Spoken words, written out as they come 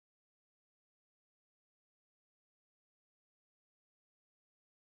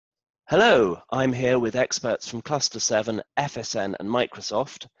Hello, I'm here with experts from ClusterSeven, FSN and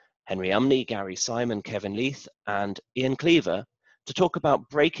Microsoft, Henry Umney, Gary Simon, Kevin Leith and Ian Cleaver to talk about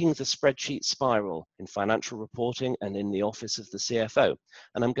breaking the spreadsheet spiral in financial reporting and in the office of the CFO.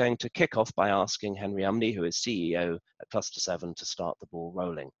 And I'm going to kick off by asking Henry Umney, who is CEO at ClusterSeven, to start the ball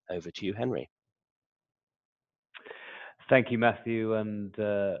rolling. Over to you, Henry. Thank you, Matthew, and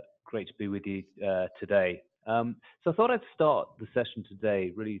great to be with you today. So I thought I'd start the session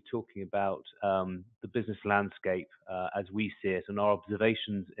today really talking about the business landscape as we see it and our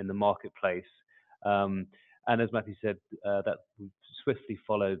observations in the marketplace. And as Matthew said, that was swiftly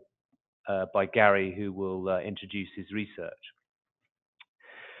followed by Gary, who will introduce his research.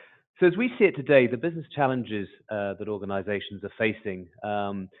 So as we see it today, the business challenges that organizations are facing,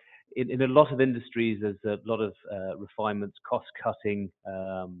 in a lot of industries, there's a lot of refinements, cost-cutting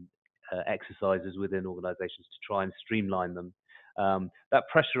exercises within organizations to try and streamline them. That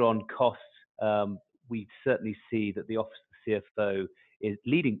pressure on costs, we certainly see that the Office of the CFO is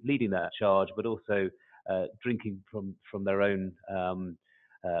leading that charge, but also drinking from their own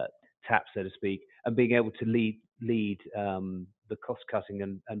tap, so to speak, and being able to lead the cost-cutting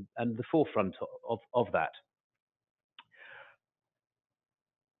and the forefront of that.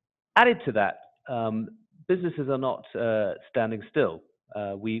 Added to that, businesses are not standing still.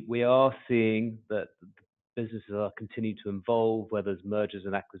 We are seeing that businesses are continuing to evolve, whether it's mergers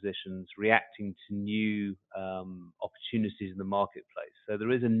and acquisitions, reacting to new opportunities in the marketplace. So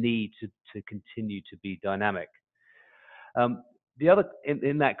there is a need to continue to be dynamic. The other,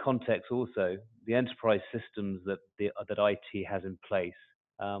 in that context also, the enterprise systems that IT has in place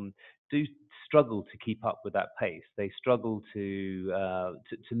do struggle to keep up with that pace. They struggle to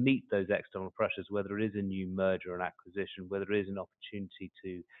meet those external pressures, whether it is a new merger and acquisition, whether it is an opportunity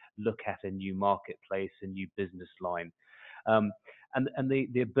to look at a new marketplace, a new business line. And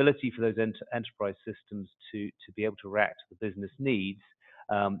the ability for those enterprise systems to be able to react to the business needs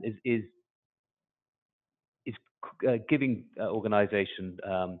is giving organization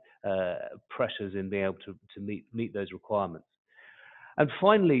pressures in being able to meet those requirements. And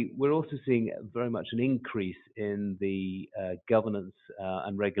finally, we're also seeing very much an increase in the governance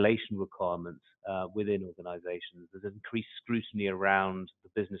and regulation requirements within organizations. There's increased scrutiny around the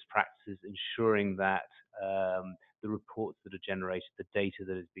business practices, ensuring that the reports that are generated, the data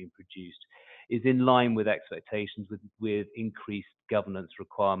that is being produced, is in line with expectations, with increased governance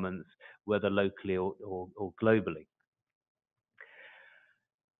requirements, whether locally or globally.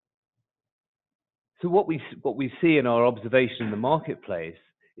 So what we see in our observation in the marketplace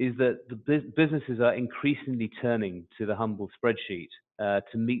is that the businesses are increasingly turning to the humble spreadsheet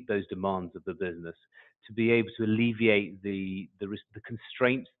to meet those demands of the business, to be able to alleviate the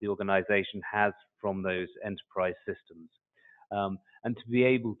constraints the organization has from those enterprise systems, and to be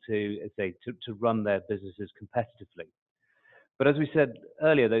able to, as I say, to run their businesses competitively. But as we said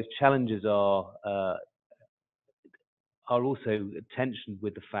earlier, those challenges are also tensioned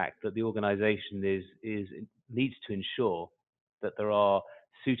with the fact that the organization needs to ensure that there are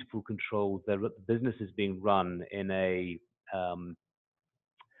suitable controls, that the business is being run in a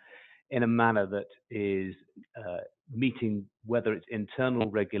manner that is meeting whether it's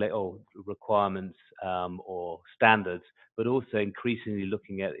internal requirements or standards, but also increasingly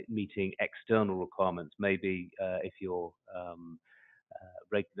looking at meeting external requirements. Maybe if you're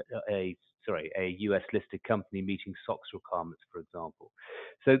a US listed company meeting SOX requirements, for example.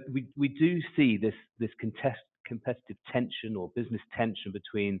 So we do see this competitive tension or business tension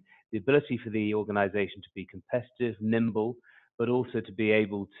between the ability for the organization to be competitive, nimble, but also to be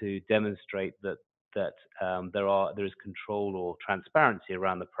able to demonstrate that there is control or transparency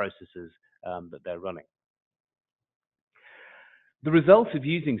around the processes that they're running. The result of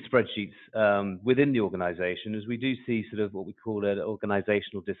using spreadsheets within the organization is we do see sort of what we call an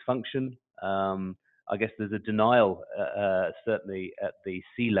organizational dysfunction. I guess there's a denial, certainly at the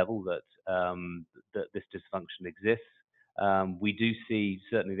C level, that this dysfunction exists. We do see,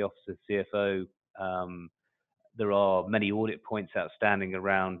 certainly the Office of CFO, there are many audit points outstanding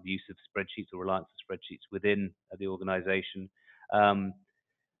around the use of spreadsheets or reliance on spreadsheets within the organization.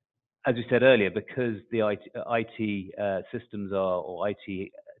 As we said earlier, because the IT systems or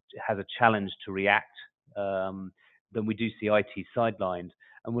IT has a challenge to react, then we do see IT sidelined.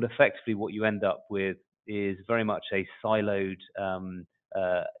 And effectively what you end up with is very much a siloed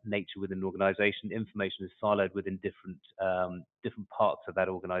nature within an organization. Information is siloed within different parts of that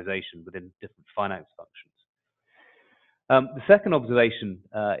organization, within different finance functions. The second observation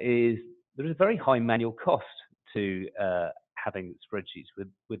is there is a very high manual cost to having spreadsheets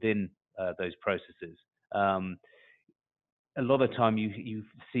within those processes. a lot of time you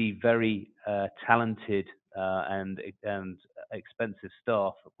see very talented and expensive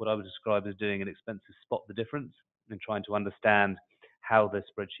staff, what I would describe as doing an expensive spot the difference and trying to understand how the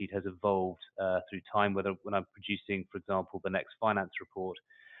spreadsheet has evolved through time. Whether when I'm producing, for example, the next finance report,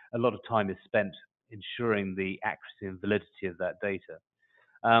 a lot of time is spent ensuring the accuracy and validity of that data.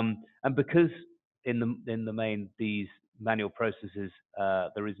 And because in the main these manual processes,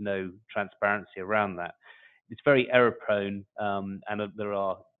 there is no transparency around that. It's very error prone, and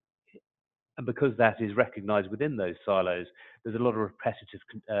because that is recognized within those silos, there's a lot of repetitive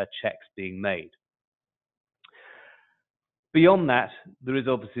checks being made. Beyond that, there is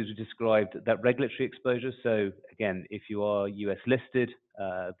obviously, as we described, that regulatory exposure. So again, if you are US listed,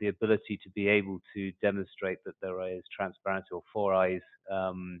 the ability to be able to demonstrate that there is transparency or four eyes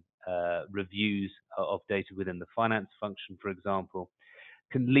reviews of data within the finance function, for example,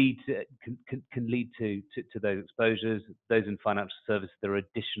 can lead to those exposures. Those in financial services, there are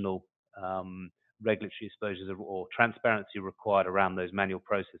additional regulatory exposures or transparency required around those manual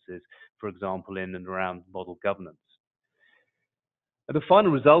processes, for example, in and around model governance. And the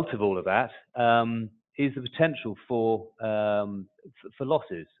final result of all of that is the potential for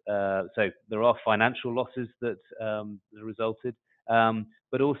losses. So there are financial losses that resulted,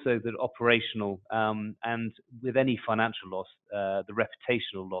 but also the operational and with any financial loss, the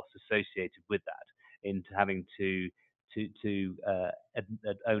reputational loss associated with that, into having to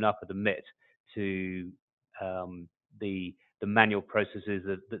own up and admit to the manual processes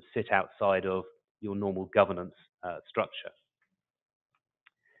that sit outside of your normal governance structure.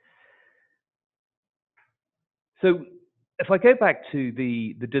 So if I go back to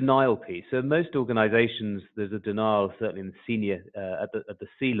the denial piece, so most organizations, there's a denial certainly in the senior, at the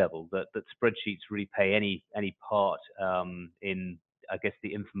C level, that spreadsheets really play any part in, I guess,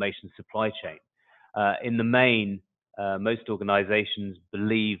 the information supply chain. In the main, most organizations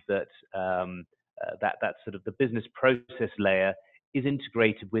believe that that sort of the business process layer is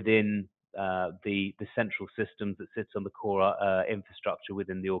integrated within the central systems that sits on the core infrastructure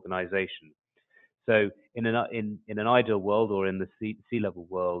within the organization. So in an ideal world, or in the C-level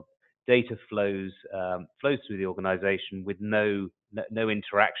world, data flows through the organization with no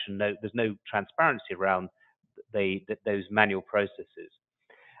interaction. There's no transparency around those manual processes.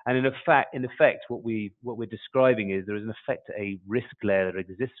 And in effect, what we're describing is there is in effect a risk layer that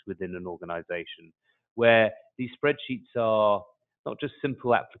exists within an organization, where these spreadsheets are not just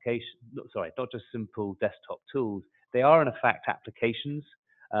simple not just simple desktop tools. They are in effect applications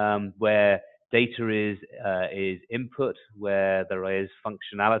where data is input, where there is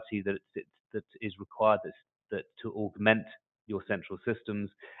functionality that is required to augment your central systems,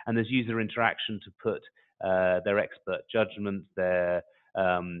 and there's user interaction to put their expert judgment, their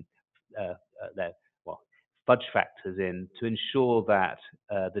fudge factors in to ensure that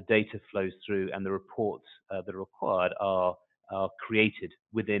the data flows through and the reports that are required are created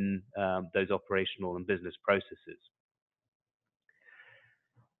within those operational and business processes.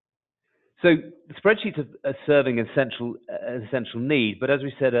 So the spreadsheets are serving an essential need, but as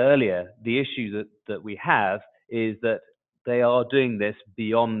we said earlier, the issue that we have is that they are doing this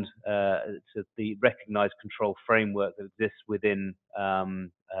beyond the recognized control framework that exists within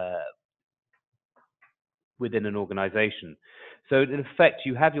an organization. So in effect,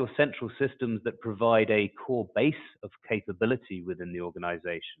 you have your central systems that provide a core base of capability within the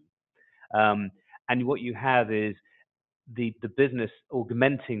organization. And what you have is the business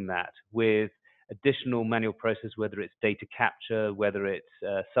augmenting that with additional manual process, whether it's data capture, whether it's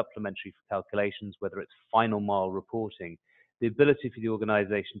supplementary calculations, whether it's final mile reporting, the ability for the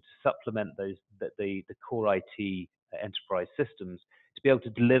organization to supplement the core IT enterprise systems to be able to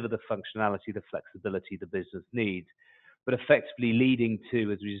deliver the functionality, the flexibility the business needs, but effectively leading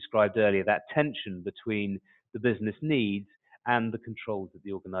to, as we described earlier, that tension between the business needs and the controls that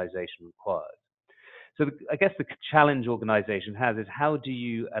the organization requires. So I guess the challenge organization has is how do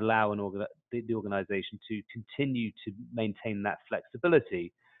you allow the organization to continue to maintain that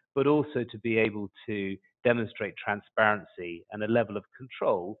flexibility, but also to be able to demonstrate transparency and a level of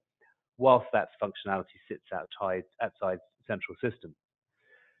control whilst that functionality sits outside central system.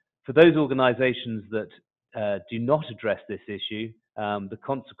 For those organizations that do not address this issue, the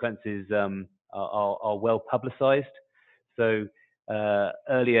consequences are well publicized. So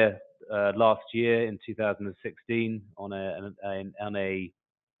earlier last year in 2016, on a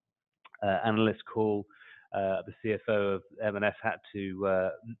analyst call, the CFO of M&S had to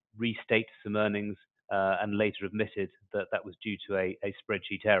restate some earnings and later admitted that that was due to a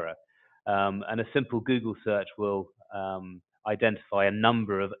spreadsheet error. And a simple Google search will identify a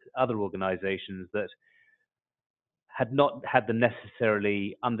number of other organizations that had not had the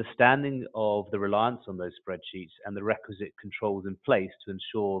necessarily understanding of the reliance on those spreadsheets and the requisite controls in place to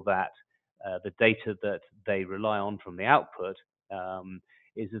ensure that the data that they rely on from the output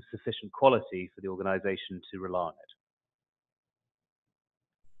is of sufficient quality for the organization to rely on it.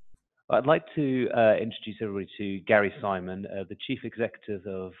 I'd like to introduce everybody to Gary Simon, the Chief Executive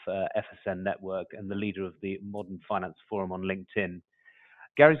of FSN Network and the leader of the Modern Finance Forum on LinkedIn.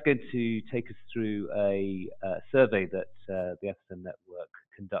 Gary's going to take us through a survey that the FSN Network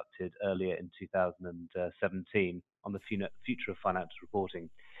conducted earlier in 2017 on the future of financial reporting.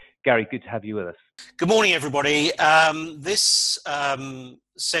 Gary, good to have you with us. Good morning, everybody. This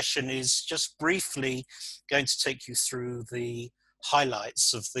session is just briefly going to take you through the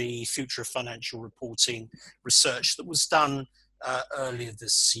highlights of the future of financial reporting research that was done earlier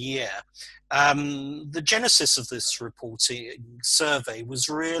this year. The genesis of this reporting survey was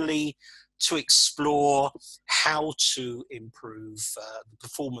really to explore how to improve the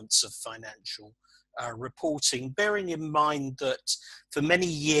performance of financial reporting, bearing in mind that for many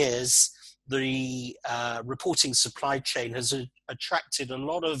years the reporting supply chain has attracted a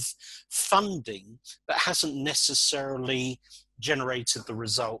lot of funding but hasn't necessarily generated the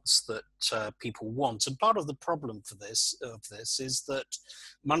results that people want. And part of the problem for this is that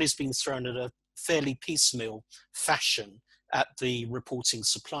money's being thrown at a fairly piecemeal fashion at the reporting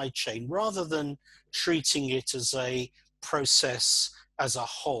supply chain rather than treating it as a process as a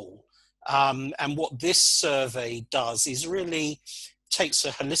whole. And what this survey does is really takes a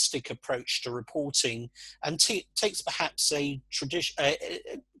holistic approach to reporting and takes perhaps a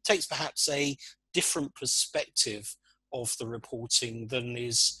different perspective of the reporting than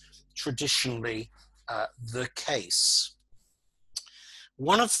is traditionally the case.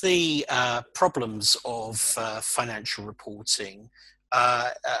 One of the problems of financial reporting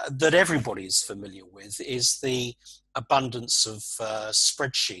that everybody is familiar with is the abundance of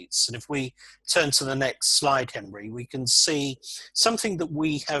spreadsheets. And if we turn to the next slide, Henry, we can see something that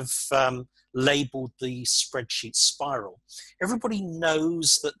we have labeled the spreadsheet spiral. Everybody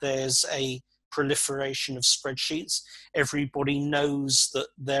knows that there's a proliferation of spreadsheets. Everybody knows that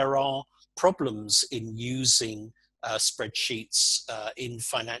there are problems in using spreadsheets in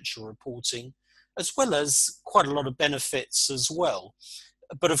financial reporting, as well as quite a lot of benefits as well.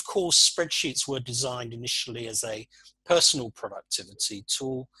 But of course, spreadsheets were designed initially as a personal productivity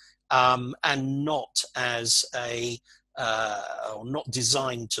tool and not as or not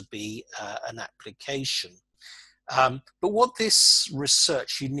designed to be an application. But what this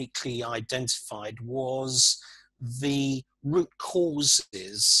research uniquely identified was the root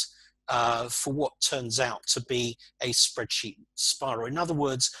causes for what turns out to be a spreadsheet spiral. In other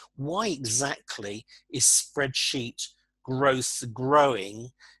words, why exactly is spreadsheet growth growing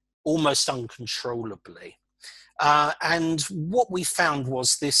almost uncontrollably? And what we found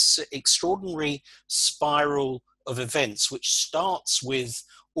was this extraordinary spiral of events, which starts with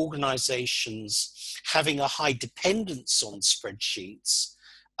organizations having a high dependence on spreadsheets.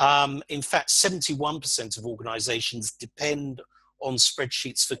 In fact, 71% of organizations depend on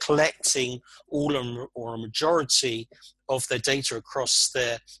spreadsheets for collecting all or a majority of their data across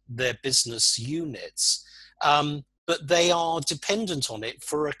their business units. But they are dependent on it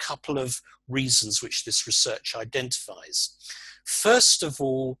for a couple of reasons which this research identifies. First of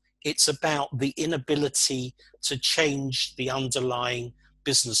all, it's about the inability to change the underlying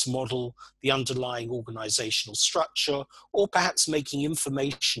business model, the underlying organizational structure, or perhaps making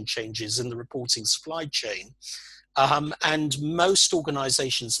information changes in the reporting supply chain. And most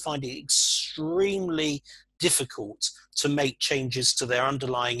organizations find it extremely difficult to make changes to their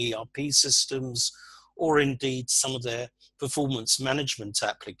underlying ERP systems, or indeed some of their performance management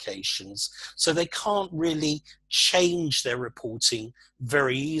applications. So they can't really change their reporting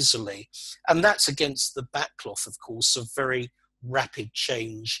very easily. And that's against the backcloth, of course, of very rapid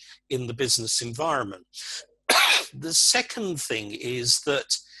change in the business environment. The second thing is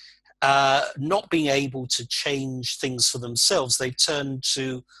that not being able to change things for themselves, they turn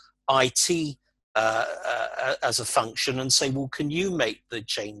to IT as a function and say, well, can you make the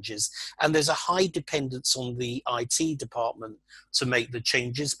changes? And there's a high dependence on the IT department to make the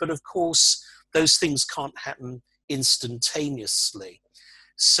changes. But of course, those things can't happen instantaneously.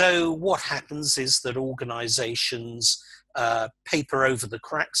 So what happens is that organizations paper over the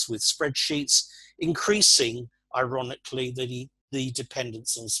cracks with spreadsheets, increasing, ironically, the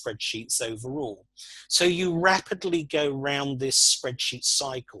dependence on spreadsheets overall. So you rapidly go around this spreadsheet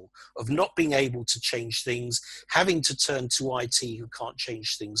cycle of not being able to change things, having to turn to IT who can't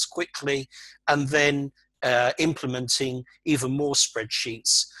change things quickly, and then implementing even more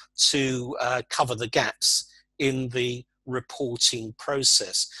spreadsheets to cover the gaps in the reporting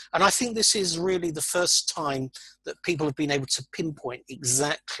process. And I think this is really the first time that people have been able to pinpoint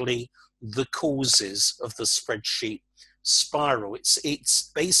exactly the causes of the spreadsheet spiral.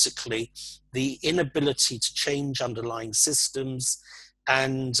 It's basically the inability to change underlying systems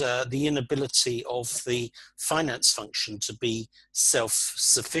and the inability of the finance function to be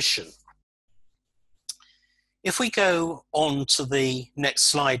self-sufficient. If we go on to the next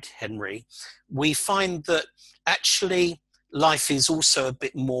slide, Henry, we find that actually life is also a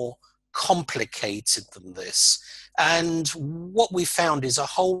bit more complicated than this. And what we found is a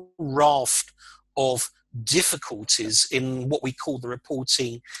whole raft of difficulties in what we call the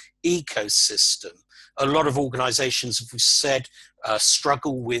reporting ecosystem. A lot of organizations, as we've said,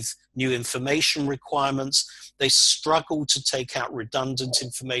 struggle with new information requirements. They struggle to take out redundant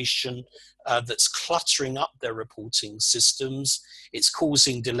information that's cluttering up their reporting systems. It's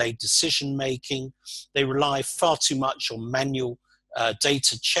causing delayed decision making. They rely far too much on manual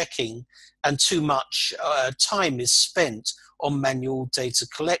data checking, and too much time is spent on manual data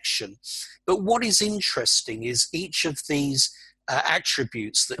collection. But what is interesting is each of these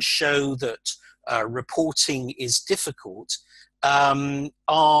attributes that show that reporting is difficult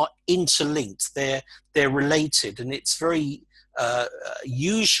are interlinked. They're related, and it's very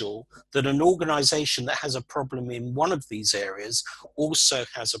usual that an organization that has a problem in one of these areas also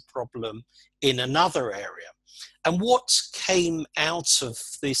has a problem in another area. And what came out of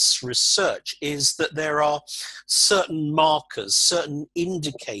this research is that there are certain markers, certain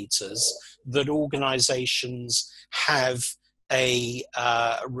indicators that organizations have a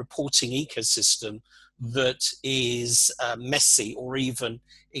reporting ecosystem that is messy or even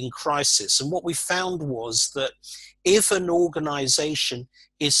in crisis. And what we found was that if an organization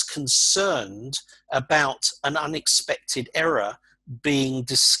is concerned about an unexpected error being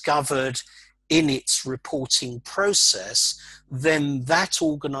discovered in its reporting process, then that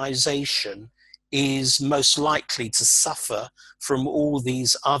organization is most likely to suffer from all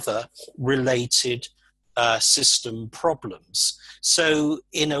these other related system problems. So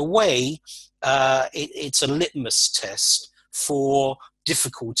in a way, it's a litmus test for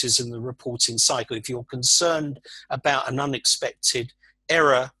difficulties in the reporting cycle. If you're concerned about an unexpected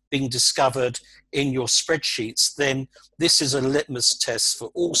error being discovered in your spreadsheets, then this is a litmus test for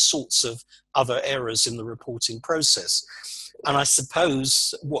all sorts of other errors in the reporting process. And I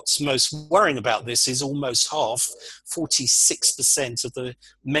suppose what's most worrying about this is almost half, 46% of the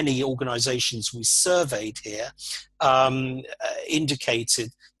many organizations we surveyed here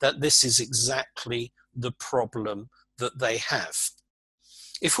indicated that this is exactly the problem that they have.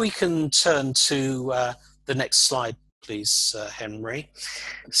 If we can turn to the next slide, please, Henry.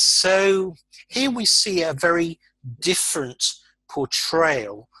 So here we see a very different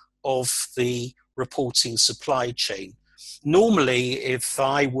portrayal of the reporting supply chain. Normally, if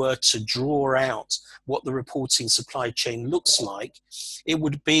I were to draw out what the reporting supply chain looks like, it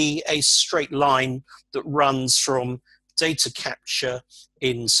would be a straight line that runs from data capture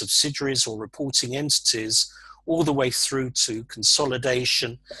in subsidiaries or reporting entities all the way through to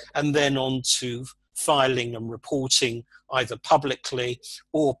consolidation, and then on to filing and reporting either publicly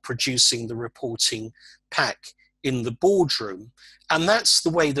or producing the reporting pack in the boardroom. And that's the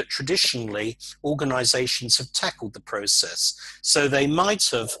way that traditionally organizations have tackled the process. So they might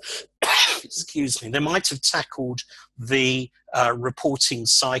have, excuse me, they might have tackled the reporting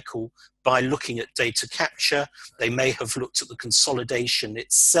cycle by looking at data capture. They may have looked at the consolidation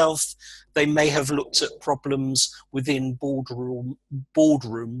itself. They may have looked at problems within boardroom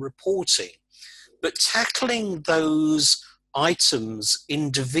reporting. But tackling those items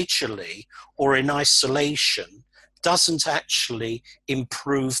individually or in isolation doesn't actually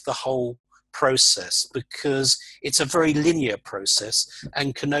improve the whole process, because it's a very linear process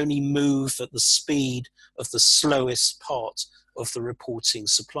and can only move at the speed of the slowest part of the reporting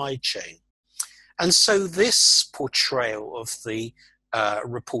supply chain. And so this portrayal of the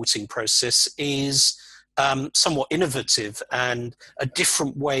reporting process is somewhat innovative and a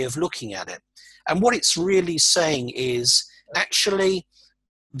different way of looking at it. And what it's really saying is actually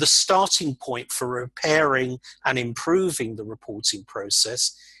the starting point for repairing and improving the reporting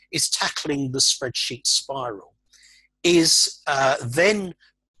process is tackling the spreadsheet spiral. Is then,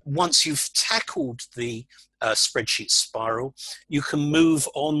 once you've tackled the spreadsheet spiral, you can move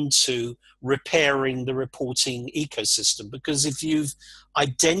on to repairing the reporting ecosystem. Because if you've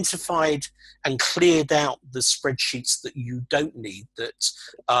identified and cleared out the spreadsheets that you don't need, that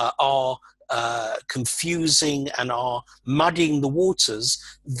are confusing and are muddying the waters,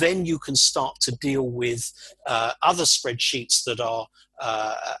 then you can start to deal with other spreadsheets that are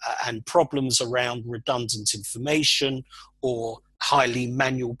and problems around redundant information or highly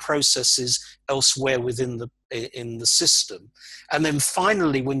manual processes elsewhere within the system. And then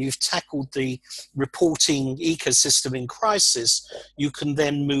finally, when you've tackled the reporting ecosystem in crisis, you can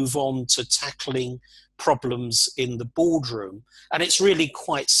then move on to tackling problems in the boardroom. And it's really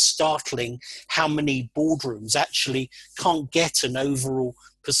quite startling how many boardrooms actually can't get an overall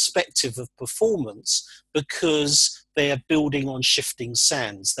perspective of performance because they are building on shifting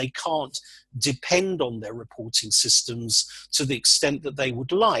sands. They can't depend on their reporting systems to the extent that they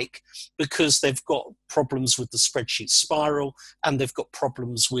would like because they've got problems with the spreadsheet spiral and they've got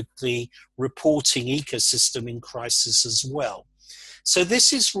problems with the reporting ecosystem in crisis as well. So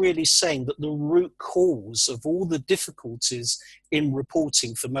this is really saying that the root cause of all the difficulties in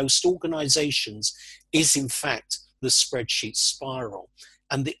reporting for most organizations is in fact the spreadsheet spiral.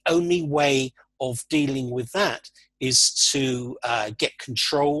 And the only way of dealing with that is to get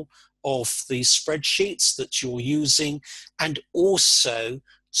control of the spreadsheets that you're using, and also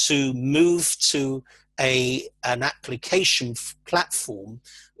to move to an application platform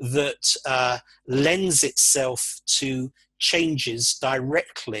that lends itself to changes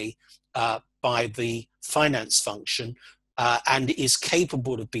directly by the finance function and is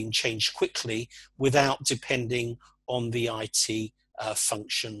capable of being changed quickly without depending on the IT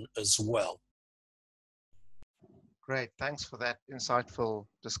function as well. Great, thanks for that insightful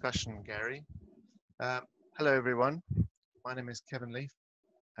discussion, Gary. Hello everyone, my name is Kevin Leaf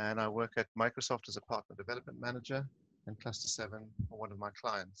and I work at Microsoft as a Partner Development Manager and ClusterSeven for one of my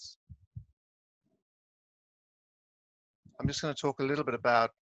clients. I'm just going to talk a little bit about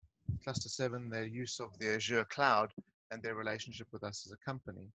ClusterSeven, their use of the Azure cloud and their relationship with us as a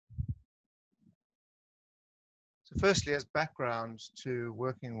company. So firstly, as background to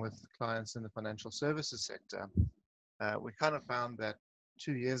working with clients in the financial services sector, we kind of found that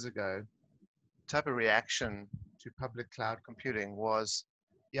 2 years ago, the type of reaction to public cloud computing was,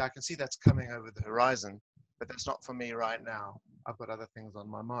 yeah, I can see that's coming over the horizon, but that's not for me right now. I've got other things on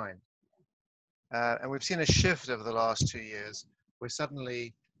my mind. And we've seen a shift over the last 2 years where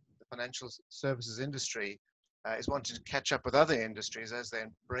suddenly the financial services industry is wanting to catch up with other industries as they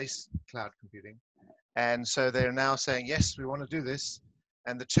embrace cloud computing. And so they're now saying, yes, we want to do this.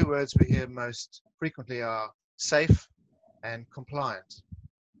 And the two words we hear most frequently are safe and compliant.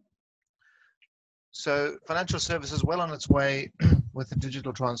 So financial services well on its way with the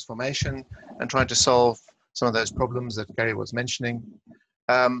digital transformation and trying to solve some of those problems that Gary was mentioning.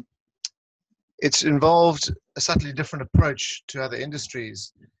 It's involved a subtly different approach to other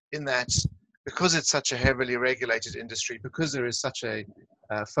industries in that because it's such a heavily regulated industry, because there is such a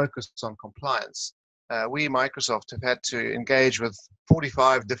focus on compliance, we, Microsoft, have had to engage with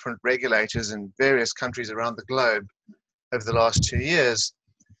 45 different regulators in various countries around the globe over the last 2 years,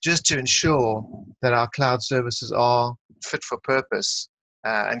 just to ensure that our cloud services are fit for purpose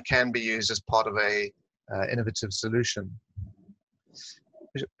and can be used as part of a innovative solution.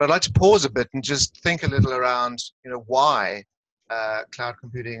 But I'd like to pause a bit and just think a little around, why cloud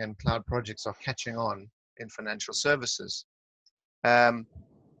computing and cloud projects are catching on in financial services. The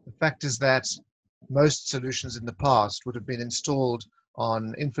fact is that most solutions in the past would have been installed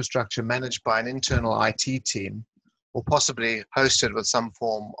on infrastructure managed by an internal IT team, or possibly hosted with some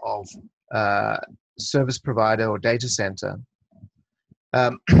form of service provider or data center.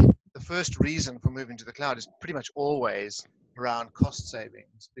 The first reason for moving to the cloud is pretty much always around cost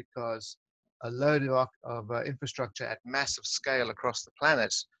savings, because a load of infrastructure at massive scale across the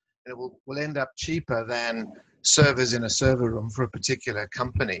planet will end up cheaper than servers in a server room for a particular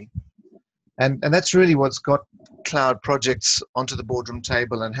company. And that's really what's got cloud projects onto the boardroom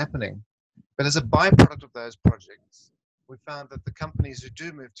table and happening. But as a byproduct of those projects, we found that the companies who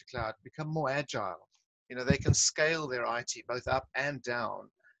do move to cloud become more agile. They can scale their IT both up and down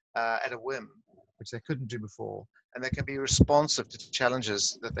at a whim, which they couldn't do before. And they can be responsive to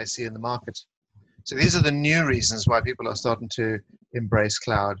challenges that they see in the market. So these are the new reasons why people are starting to embrace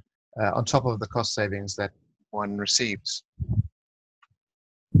cloud on top of the cost savings that one receives.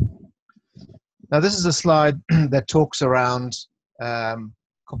 Now, this is a slide that talks around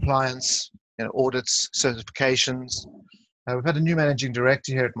compliance, audits, certifications. We've had a new managing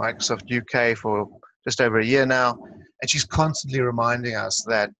director here at Microsoft UK for just over a year now, and she's constantly reminding us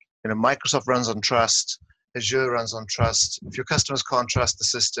that Microsoft runs on trust, Azure runs on trust. If your customers can't trust the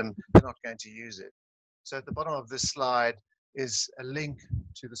system, they're not going to use it. So at the bottom of this slide is a link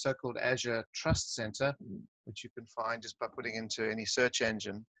to the so-called Azure Trust Center, which you can find just by putting into any search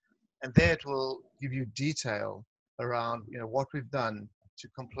engine. And there it will give you detail around what we've done to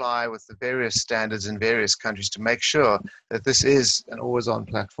comply with the various standards in various countries to make sure that this is an always-on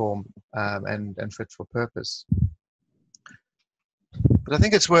platform and fit for purpose. But I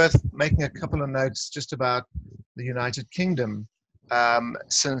think it's worth making a couple of notes just about the United Kingdom,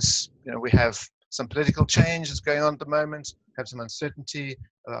 since we have some political change that's going on at the moment, have some uncertainty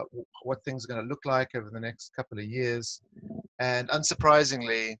about what things are going to look like over the next couple of years. And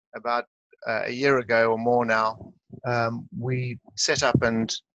unsurprisingly, about a year ago or more now, we set up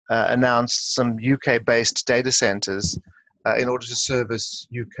and announced some UK-based data centers in order to service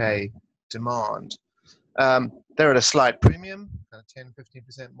UK demand. They're at a slight premium,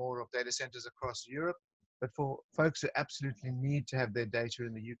 10-15% more of data centers across Europe. But for folks who absolutely need to have their data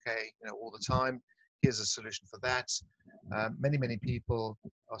in the UK all the time, here's a solution for that. Many people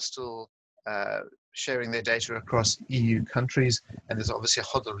are still sharing their data across EU countries, and there's obviously a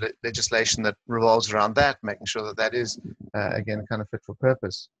whole lot of legislation that revolves around that, making sure that that is, again, kind of fit for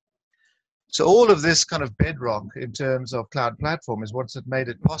purpose. So all of this kind of bedrock in terms of cloud platform is what's made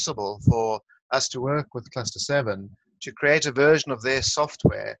it possible for us to work with ClusterSeven to create a version of their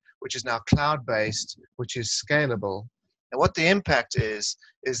software, which is now cloud-based, which is scalable. And what the impact is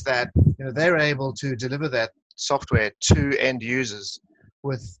that they're able to deliver that software to end users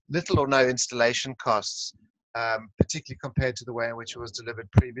with little or no installation costs, particularly compared to the way in which it was delivered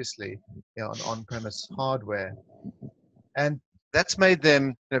previously on on-premise hardware. And that's made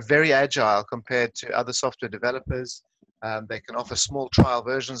them very agile compared to other software developers. They can offer small trial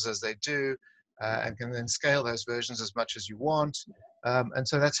versions as they do, and can then scale those versions as much as you want. And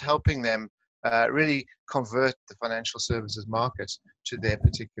so that's helping them really convert the financial services market to their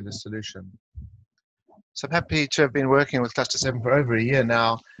particular solution. So I'm happy to have been working with ClusterSeven for over a year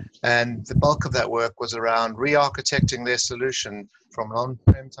now, and the bulk of that work was around re-architecting their solution from an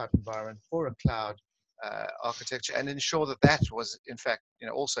on-prem type environment for a cloud architecture, and ensure that that was in fact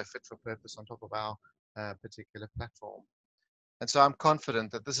also fit for purpose on top of our particular platform. And so I'm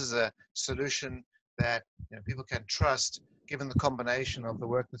confident that this is a solution that people can trust, given the combination of the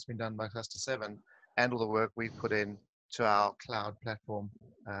work that's been done by ClusterSeven and all the work we've put in to our cloud platform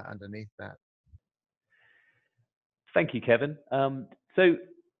underneath that. Thank you, Kevin. So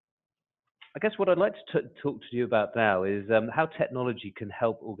I guess what I'd like to talk to you about now is how technology can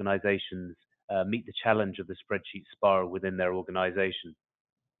help organizations meet the challenge of the spreadsheet spiral within their organization.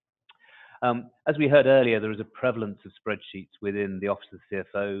 As we heard earlier, there is a prevalence of spreadsheets within the Office of the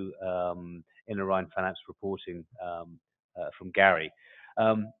CFO in around finance reporting from Gary,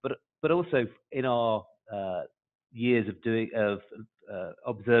 but also in our years of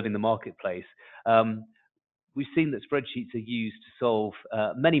observing the marketplace, we've seen that spreadsheets are used to solve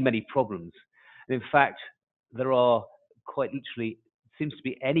many problems. And in fact, there are quite literally seems to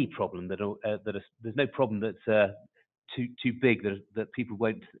be any problem there's no problem that's too big that people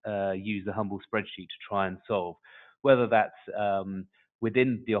won't use the humble spreadsheet to try and solve, whether that's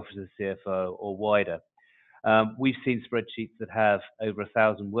within the Office of the CFO or wider. We've seen spreadsheets that have over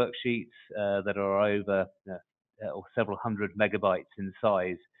 1,000 worksheets that are over or several hundred megabytes in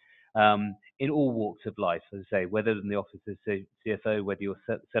size, in all walks of life, as I say, whether in the Office of the CFO, whether you're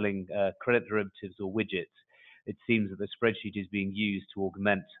selling credit derivatives or widgets. It seems that the spreadsheet is being used to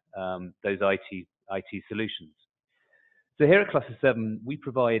augment those IT solutions. So here at ClusterSeven, we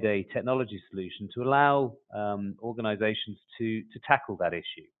provide a technology solution to allow organizations to tackle that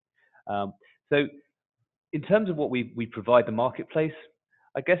issue. So in terms of what we provide the marketplace,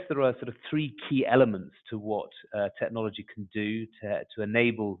 I guess there are sort of three key elements to what technology can do to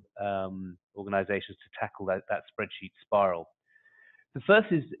enable organizations to tackle that spreadsheet spiral. The first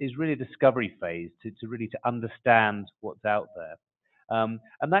is really a discovery phase to really understand what's out there.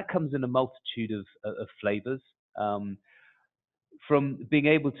 And that comes in a multitude of flavors. From being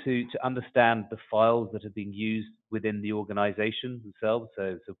able to understand the files that are being used within the organization themselves.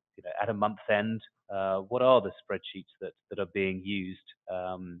 So at a month's end, what are the spreadsheets that are being used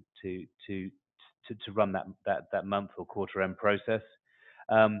to run that month or quarter end process?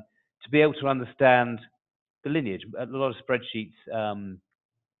 To be able to understand the lineage. A lot of spreadsheets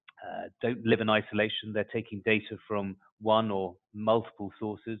don't live in isolation. They're taking data from one or multiple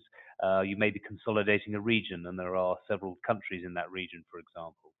sources. You may be consolidating a region, and there are several countries in that region, for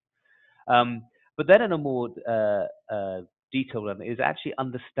example. But then in a more detailed level is actually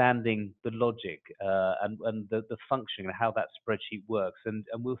understanding the logic and the functioning and how that spreadsheet works. And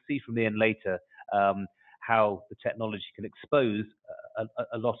we'll see from Ian later how the technology can expose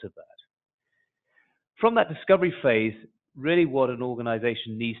a lot of that. From that discovery phase, really what an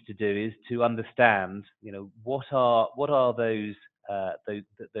organization needs to do is to understand, what are those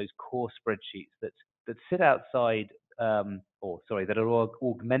those core spreadsheets that sit outside, that are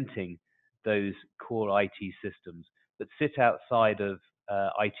augmenting those core IT systems that sit outside of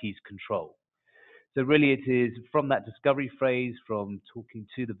IT's control. So really it is from that discovery phase, from talking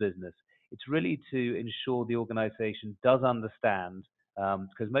to the business, it's really to ensure the organization does understand,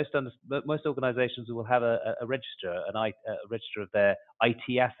 because most organizations will have a register, a register of their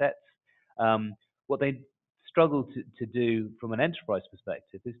IT assets. What they struggle to do from an enterprise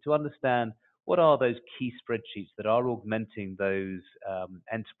perspective is to understand what are those key spreadsheets that are augmenting those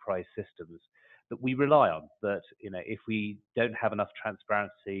enterprise systems that we rely on. That if we don't have enough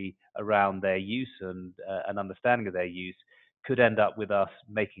transparency around their use and an understanding of their use, could end up with us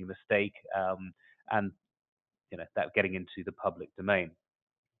making a mistake and that getting into the public domain.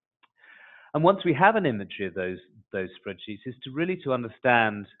 And once we have an inventory of those spreadsheets, is to really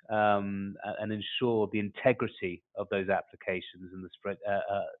understand and ensure the integrity of those applications and the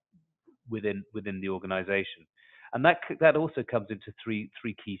within the organization. And that also comes into three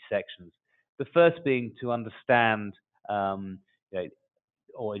key sections. The first being to understand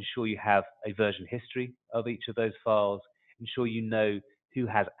or ensure you have a version history of each of those files, ensure you know who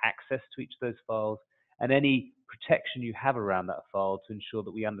has access to each of those files, and any protection you have around that file to ensure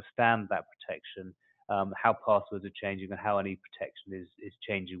that we understand that protection, how passwords are changing and how any protection is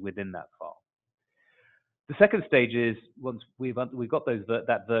changing within that file. The second stage is, once we've got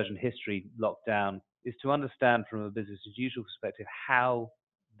that version history locked down, is to understand from a business as usual perspective how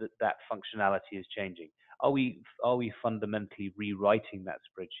that functionality is changing. Are we fundamentally rewriting that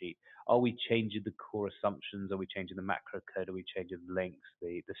spreadsheet? Are we changing the core assumptions? Are we changing the macro code? Are we changing the links,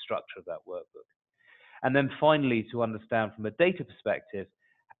 the structure of that workbook? And then finally, to understand from a data perspective,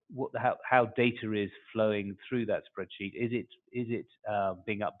 how data is flowing through that spreadsheet. Is it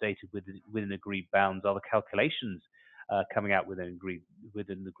being updated within agreed bounds? Are the calculations coming out within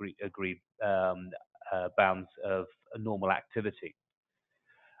agreed bounds of a normal activity?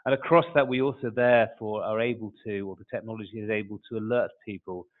 And across that, we also therefore are able to, or the technology is able to alert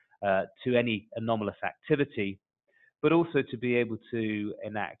people to any anomalous activity, but also to be able to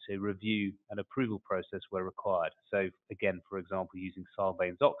enact a review and approval process where required. So again, for example, using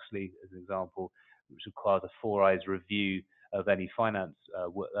Sarbanes-Oxley as an example, which requires a 4 eyes review of any finance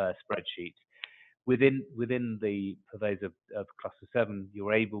spreadsheet. Within the purveyors of ClusterSeven,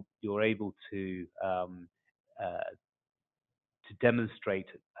 you're able to demonstrate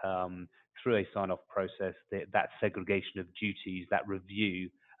through a sign-off process that segregation of duties, that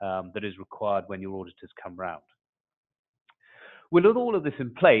review that is required when your auditors come round. With all of this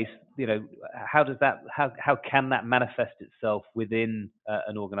in place, how can that manifest itself within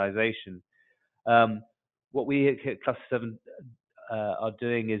an organization? What we at ClusterSeven are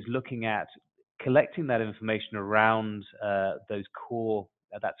doing is looking at collecting that information around that core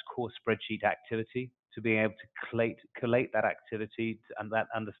spreadsheet activity, to being able to collate that activity and that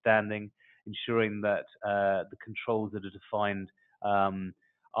understanding, ensuring that the controls that are defined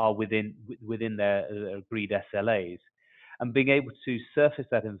are within their agreed SLAs, and being able to surface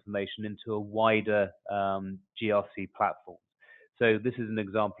that information into a wider GRC platform. So this is an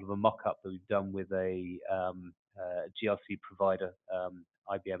example of a mock-up that we've done with a GRC provider,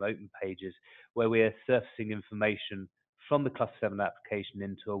 IBM Open Pages, where we're surfacing information from the ClusterSeven application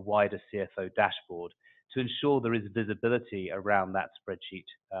into a wider CFO dashboard to ensure there is visibility around that spreadsheet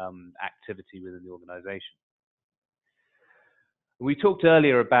activity within the organization. We talked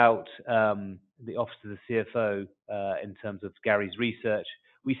earlier about the Office of the CFO in terms of Gary's research.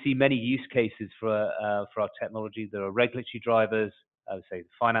 We see many use cases for our technology. There are regulatory drivers, I would say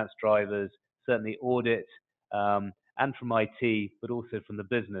finance drivers, certainly audit, and from IT, but also from the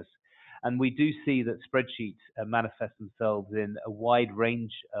business. And we do see that spreadsheets manifest themselves in a wide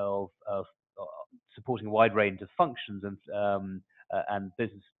range of supporting a wide range of functions and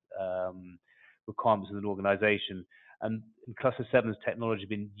business requirements of an organization. And ClusterSeven's technology has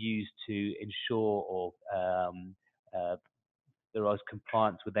been used to ensure or there is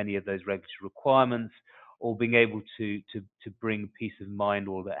compliance with any of those regulatory requirements, or being able to bring peace of mind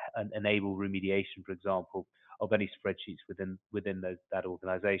or enable remediation, for example, of any spreadsheets within that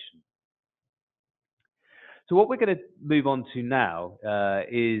organization. So what we're going to move on to now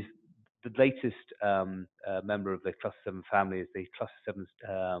is the latest member of the ClusterSeven family, is the ClusterSeven's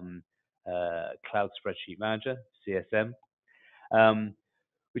Cloud Spreadsheet Manager, CSM,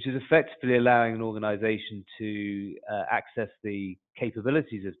 which is effectively allowing an organization to access the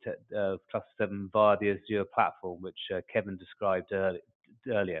capabilities of ClusterSeven via the Azure platform, which Kevin described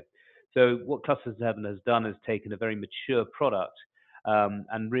earlier. So what ClusterSeven has done is taken a very mature product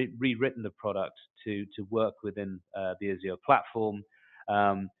and rewritten the product to work within the Azure platform,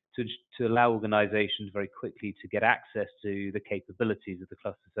 to allow organizations very quickly to get access to the capabilities of the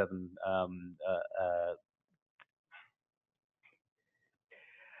ClusterSeven.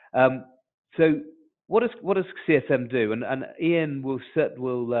 So what does CSM do? And Ian will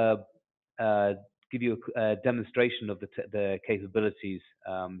give you a demonstration of the capabilities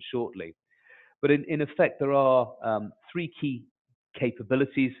shortly. But in effect, there are three key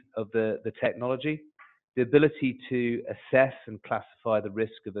capabilities of the technology: the ability to assess and classify the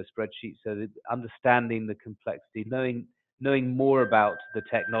risk of a spreadsheet, so that understanding the complexity, knowing more about the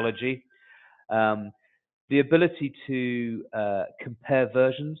technology, the ability to compare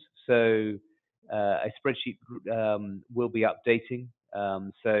versions. So a spreadsheet will be updating.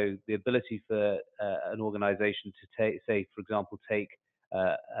 So the ability for an organization to take, say, for example, take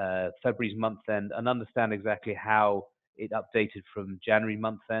February's month end and understand exactly how it updated from January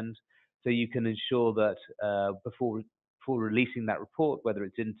month end. So you can ensure that before releasing that report, whether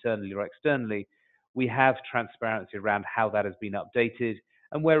it's internally or externally, we have transparency around how that has been updated,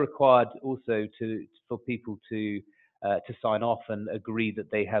 and where required also for people to sign off and agree that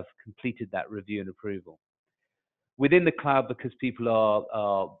they have completed that review and approval. Within the cloud, because people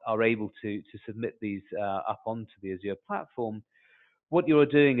are able to submit these up onto the Azure platform, what you're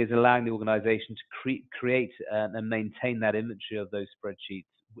doing is allowing the organization to create and maintain that inventory of those spreadsheets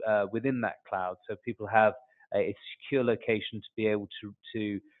within that cloud, so people have a secure location to be able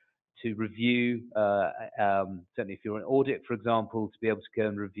to review. Certainly, if you're an audit, for example, to be able to go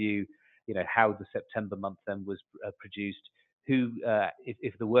and review, how the September month then was produced, who,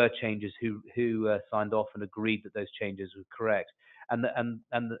 if there were changes, who signed off and agreed that those changes were correct, and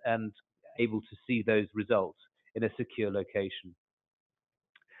able to see those results in a secure location.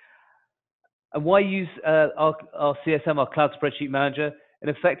 And why use our CSM, our Cloud Spreadsheet Manager? In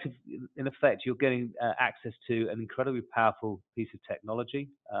effect, you're getting access to an incredibly powerful piece of technology.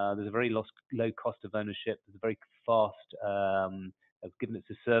 There's a very low cost of ownership. There's a very fast, given it's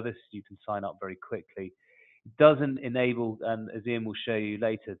a service, you can sign up very quickly. It doesn't enable, and as Ian will show you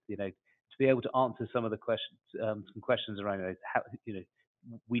later, to be able to answer some of the questions, some questions around how,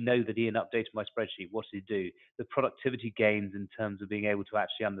 we know that Ian updated my spreadsheet. What did he do? The productivity gains in terms of being able to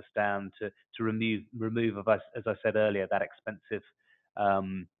actually understand, to remove, as I said earlier, that expensive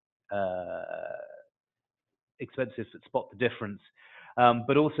spot the difference,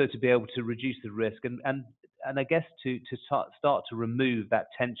 but also to be able to reduce the risk and I guess to start to remove that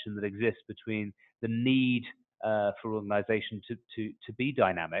tension that exists between the need for organization to be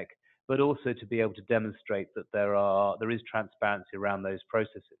dynamic, but also to be able to demonstrate that there is transparency around those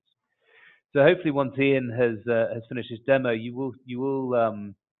processes. So hopefully, once Ian has finished his demo, you will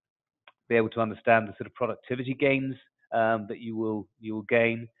be able to understand the sort of productivity gains that you will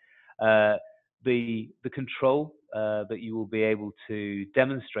gain, the control that you will be able to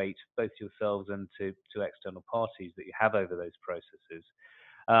demonstrate both yourselves and to external parties that you have over those processes,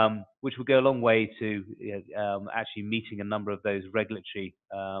 which will go a long way to actually meeting a number of those regulatory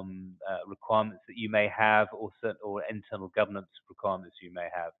requirements that you may have, or internal governance requirements you may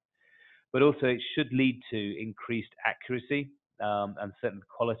have. But also, it should lead to increased accuracy and certain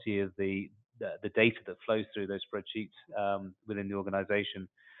quality of the data that flows through those spreadsheets within the organization.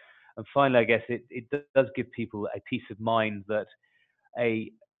 And finally, I guess it does give people a peace of mind that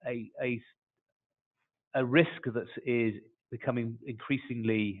a risk that is becoming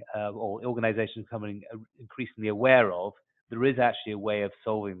increasingly, or organizations becoming increasingly aware of, there is actually a way of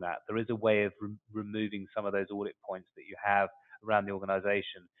solving that. There is a way of removing some of those audit points that you have around the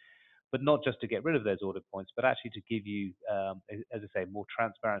organization, but not just to get rid of those audit points, but actually to give you, as I say, more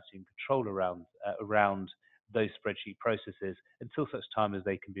transparency and control around those spreadsheet processes until such time as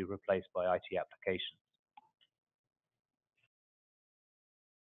they can be replaced by IT applications.